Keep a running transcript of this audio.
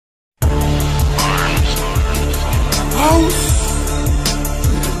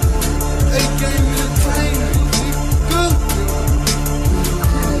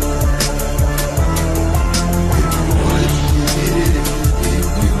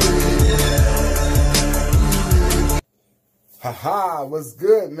Haha, what's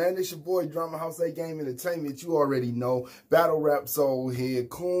good, man? It's your boy, Drama House A Game Entertainment. You already know. Battle Rap Soul here,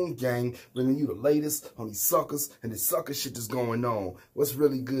 Coon Gang, bringing you the latest on these suckers and the sucker shit that's going on. What's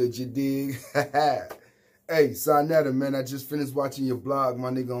really good, you dig? Hey, Sonetta, man, I just finished watching your blog, my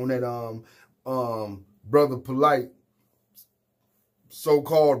nigga, on that, Brother Polight,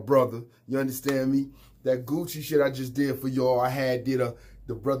 so-called brother. You understand me? That Gucci shit I just did for y'all. I did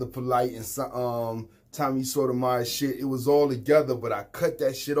the Brother Polight and Tommy Sotomayor shit. It was all together, but I cut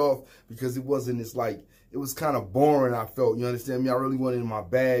that shit off because it wasn't it was kind of boring, I felt. You understand me? I really wanted it in my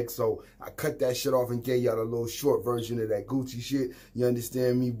bag, so I cut that shit off and gave y'all a little short version of that Gucci shit. You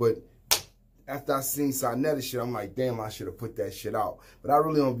understand me? But after I seen Sonetta shit, I'm like, damn, I should have put that shit out. But I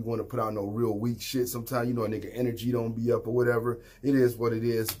really don't be wanting to put out no real weak shit. Sometimes, you know, a nigga energy don't be up or whatever. It is what it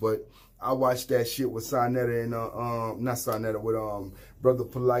is, but I watched that shit with Sonetta and, not Sonetta, with Brother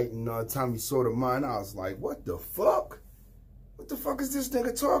Polight and Tommy Sotomayor, and I was like, what the fuck? What the fuck is this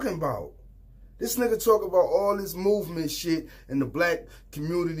nigga talking about? This nigga talk about all this movement shit and the black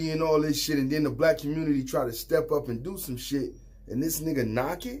community and all this shit, and then the black community try to step up and do some shit, and this nigga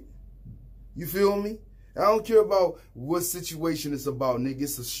knock it? You feel me? I don't care about what situation it's about, nigga.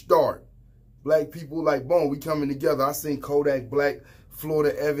 It's a start. Black people like, boom, we coming together. I seen Kodak Black,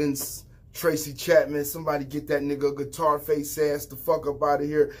 Florida Evans, Tracy Chapman, somebody get that nigga guitar face ass the fuck up out of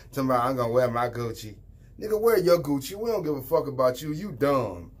here. Tell me I'm gonna wear my Gucci. Nigga, wear your Gucci. We don't give a fuck about you. You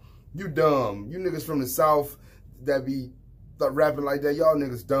dumb. You dumb. You niggas from the South that be rapping like that, y'all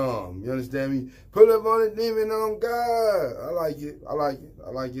niggas dumb. You understand me? Put up on the demon on God. I like it. I like it.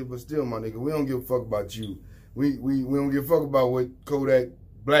 I like it. But still, my nigga, we don't give a fuck about you. We don't give a fuck about what Kodak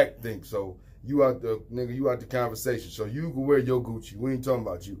Black thinks. So you out the nigga, you out the conversation. So you can wear your Gucci. We ain't talking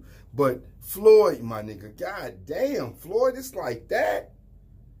about you. But Floyd, my nigga, god damn, Floyd, it's like that.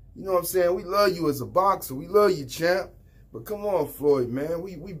 You know what I'm saying? We love you as a boxer. We love you, champ. But come on, Floyd, man.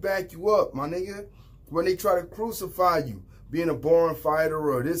 We back you up, my nigga. When they try to crucify you, being a boring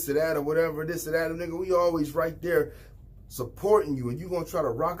fighter or this or that or whatever, this or that, nigga, we always right there supporting you. And you gonna try to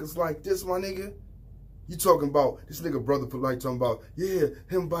rock us like this, my nigga? You talking about, this nigga Brother Polight talking about, yeah,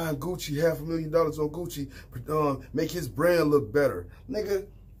 him buying Gucci, $500,000 on Gucci, make his brand look better. Nigga,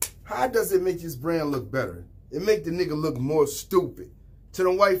 how does it make his brand look better? It make the nigga look more stupid. To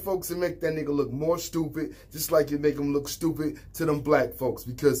them white folks, it make that nigga look more stupid, just like it make him look stupid to them black folks,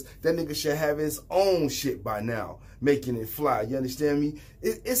 because that nigga should have his own shit by now, making it fly. You understand me?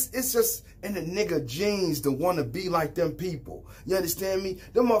 It's just in the nigga genes to want to be like them people. You understand me?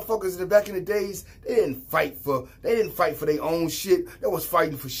 Them motherfuckers in the back in the days, they didn't fight for their own shit. They was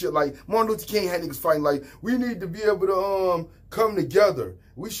fighting for shit like Martin Luther King had niggas fighting like, we need to be able to come together.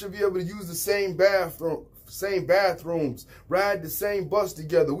 We should be able to use the same bathrooms, ride the same bus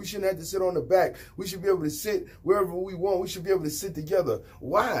together. We shouldn't have to sit on the back. We should be able to sit wherever we want. We should be able to sit together.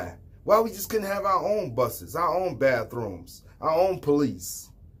 Why? Why we just couldn't have our own buses, our own bathrooms, our own police?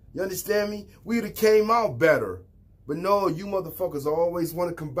 You understand me? We'd have came out better. But no, you motherfuckers always want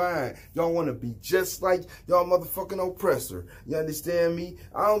to combine. Y'all want to be just like y'all motherfucking oppressor. You understand me?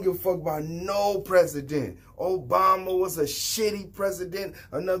 I don't give a fuck about no president. Obama was a shitty president.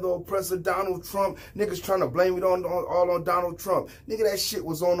 Another oppressor, Donald Trump. Niggas trying to blame it all on Donald Trump. Nigga, that shit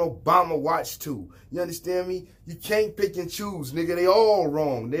was on Obama watch too. You understand me? You can't pick and choose, nigga. They all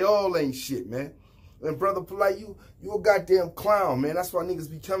wrong. They all ain't shit, man. And Brother Polight, you a goddamn clown, man. That's why niggas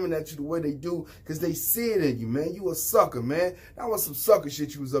be coming at you the way they do, because they see it in you, man. You a sucker, man. That was some sucker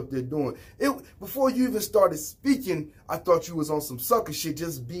shit you was up there doing. Before you even started speaking, I thought you was on some sucker shit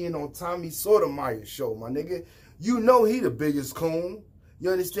just being on Tommy Sotomayor's show, my nigga. You know he the biggest coon. You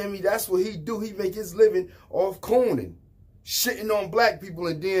understand me? That's what he do. He make his living off cooning, shitting on black people,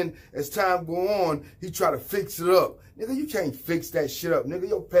 and then as time go on, he try to fix it up. Nigga, you can't fix that shit up, nigga.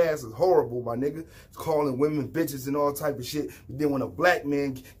 Your past is horrible, my nigga. Calling women bitches and all type of shit. But then when a black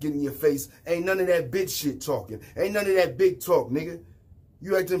man get in your face, ain't none of that bitch shit talking. Ain't none of that big talk, nigga.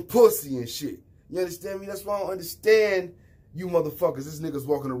 You acting pussy and shit. You understand me? That's why I don't understand you motherfuckers. This nigga's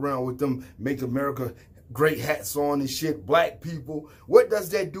walking around with them Make America Great hats on and shit. Black people. What does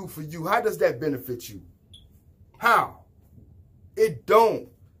that do for you? How does that benefit you? How? It don't.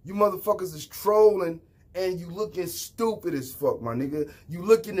 You motherfuckers is trolling, and you looking stupid as fuck, my nigga. You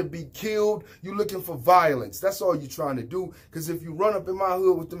looking to be killed. You looking for violence. That's all you trying to do. Because if you run up in my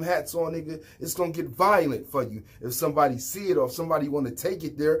hood with them hats on, nigga, it's going to get violent for you. If somebody see it or if somebody want to take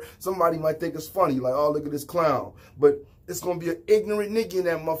it there, somebody might think it's funny. Like, oh, look at this clown. But it's going to be an ignorant nigga in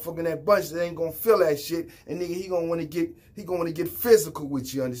that motherfucker, in that bunch that ain't going to feel that shit. And nigga, he going to want to get physical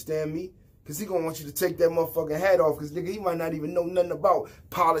with you, understand me? Because he going to want you to take that motherfucking hat off. Because, nigga, he might not even know nothing about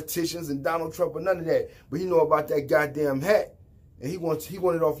politicians and Donald Trump or none of that. But he know about that goddamn hat. And he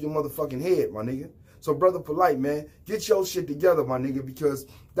wanted off your motherfucking head, my nigga. So, Brother Polight, man, get your shit together, my nigga, because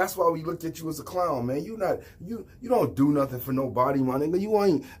that's why we looked at you as a clown, man. You don't do nothing for nobody, my nigga. You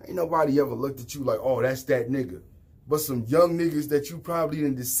ain't nobody ever looked at you like, oh, that's that nigga. But some young niggas that you probably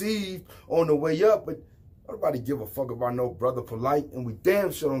done deceived on the way up, but nobody give a fuck about no Brother Polight, and we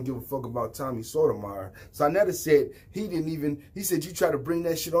damn sure don't give a fuck about Tommy Sotomayor. So I never said, he said you try to bring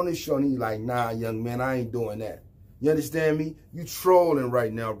that shit on his show, and he like, nah, young man, I ain't doing that. You understand me? You trolling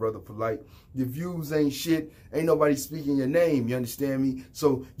right now, Brother Polight. Your views ain't shit. Ain't nobody speaking your name. You understand me?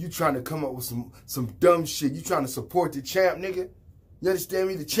 So you trying to come up with some dumb shit. You trying to support the champ, nigga? You understand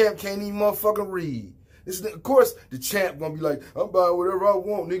me? The champ can't even motherfucking read. Of course, the champ gonna be like, I'm buying whatever I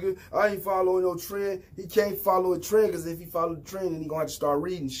want, nigga. I ain't following no trend. He can't follow a trend, because if he follow the trend, then he gonna have to start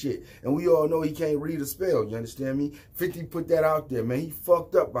reading shit. And we all know he can't read or spell. You understand me? 50 put that out there, man. He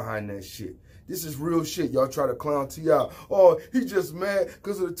fucked up behind that shit. This is real shit. Y'all try to clown T.I. Oh, he just mad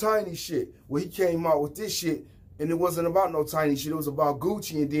because of the tiny shit. Well, he came out with this shit, and it wasn't about no tiny shit. It was about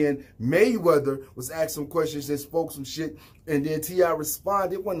Gucci, and then Mayweather was asked some questions and spoke some shit, and then T.I.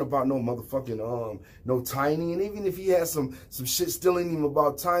 responded. It wasn't about no motherfucking, no tiny. And even if he had some shit still in him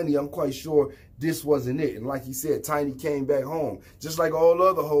about tiny, I'm quite sure this wasn't it. And like he said, Tiny came back home. Just like all the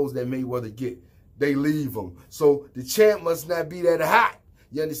other hoes that Mayweather get. They leave him. So the champ must not be that hot.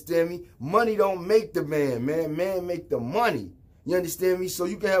 You understand me? Money don't make the man, man. Man make the money. You understand me? So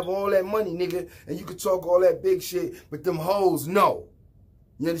you can have all that money, nigga, and you can talk all that big shit, but them hoes know.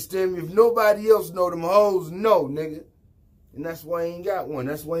 You understand me? If nobody else know, them hoes know, nigga. And that's why he ain't got one.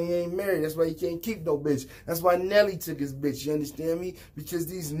 That's why he ain't married. That's why he can't keep no bitch. That's why Nelly took his bitch. You understand me? Because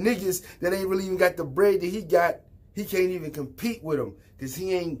these niggas that ain't really even got the bread that he got, he can't even compete with them, because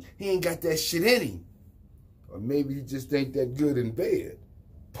he ain't got that shit in him. Or maybe he just ain't that good in bed.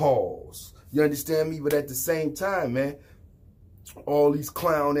 Pause. You understand me? But at the same time, man, all these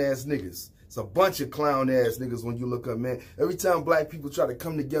clown-ass niggas. It's a bunch of clown-ass niggas when you look up, man. Every time black people try to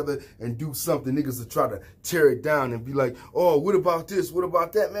come together and do something, niggas will try to tear it down and be like, oh, what about this? What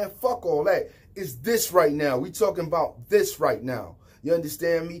about that? Man, fuck all that. It's this right now. We talking about this right now. You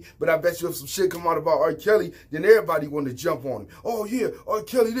understand me? But I bet you if some shit come out about R. Kelly, then everybody want to jump on him. Oh, yeah, R.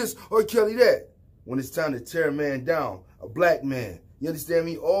 Kelly this, R. Kelly that. When it's time to tear a man down, a black man. You understand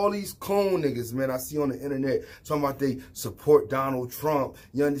me? All these clone niggas, man, I see on the internet talking about they support Donald Trump.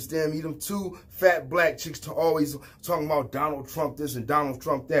 You understand me? Them two fat black chicks always talking about Donald Trump this and Donald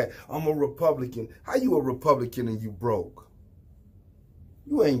Trump that. I'm a Republican. How you a Republican and you broke?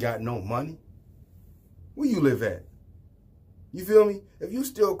 You ain't got no money. Where you live at? You feel me? If you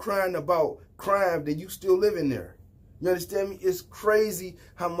still crying about crime, then you still living there. You understand me? It's crazy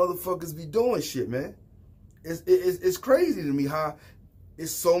how motherfuckers be doing shit, man. It's crazy to me how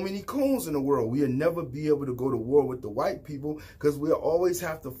it's so many coons in the world. We'll never be able to go to war with the white people because we'll always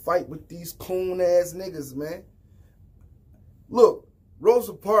have to fight with these coon-ass niggas, man. Look,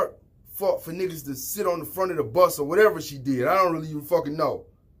 Rosa Parks fought for niggas to sit on the front of the bus or whatever she did. I don't really even fucking know.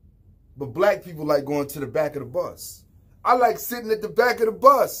 But black people like going to the back of the bus. I like sitting at the back of the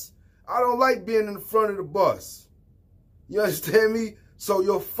bus. I don't like being in the front of the bus. You understand me? So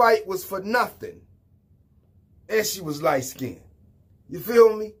your fight was for nothing. And she was light-skinned. You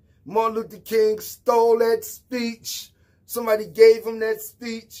feel me? Martin Luther King stole that speech. Somebody gave him that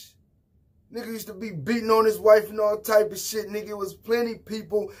speech. Nigga used to be beating on his wife and all type of shit. Nigga, it was plenty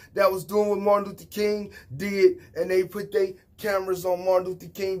people that was doing what Martin Luther King did, and they put their cameras on Martin Luther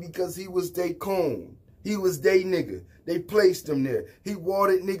King because he was they coon. He was they nigga. They placed him there. He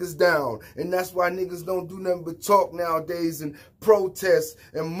watered niggas down. And that's why niggas don't do nothing but talk nowadays and protest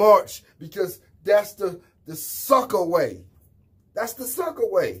and march, because that's the sucker way. That's the sucker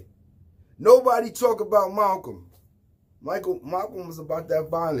way. Nobody talk about Malcolm. Malcolm was about that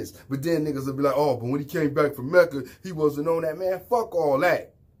violence. But then niggas will be like, oh, but when he came back from Mecca, he wasn't on that. Man, fuck all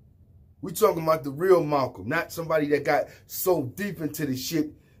that. We talking about the real Malcolm, not somebody that got so deep into the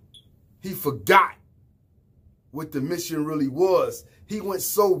shit, he forgot what the mission really was. He went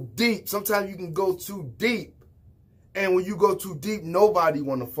so deep. Sometimes you can go too deep. And when you go too deep, nobody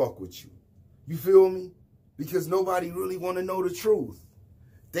want to fuck with you. You feel me? Because nobody really want to know the truth.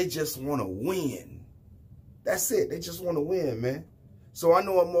 They just want to win. That's it. They just want to win, man. So I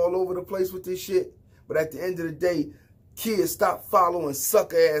know I'm all over the place with this shit. But at the end of the day, kids, stop following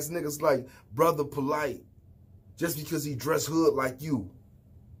sucker-ass niggas like Brother Polight. Just because he dress hood like you.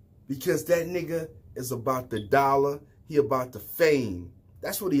 Because that nigga is about the dollar. He about the fame.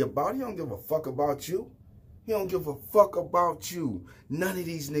 That's what he about. He don't give a fuck about you. He don't give a fuck about you. None of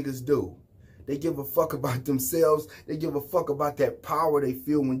these niggas do. They give a fuck about themselves. They give a fuck about that power they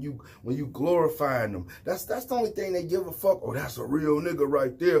feel when you glorifying them. That's the only thing they give a fuck. Oh, that's a real nigga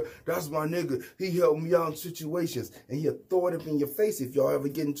right there. That's my nigga. He helped me out in situations. And he'll throw it up in your face if y'all ever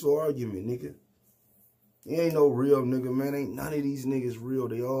get into an argument, nigga. He ain't no real nigga, man. Ain't none of these niggas real.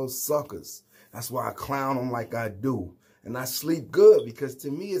 They all suckers. That's why I clown them like I do. And I sleep good because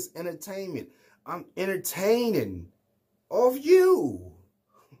to me it's entertainment. I'm entertaining off you.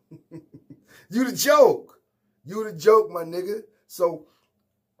 You the joke. You the joke, my nigga. So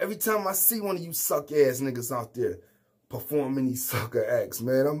every time I see one of you suck ass niggas out there performing these sucker acts,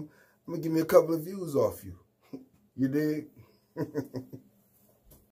 man, I'm gonna give me a couple of views off you. You dig?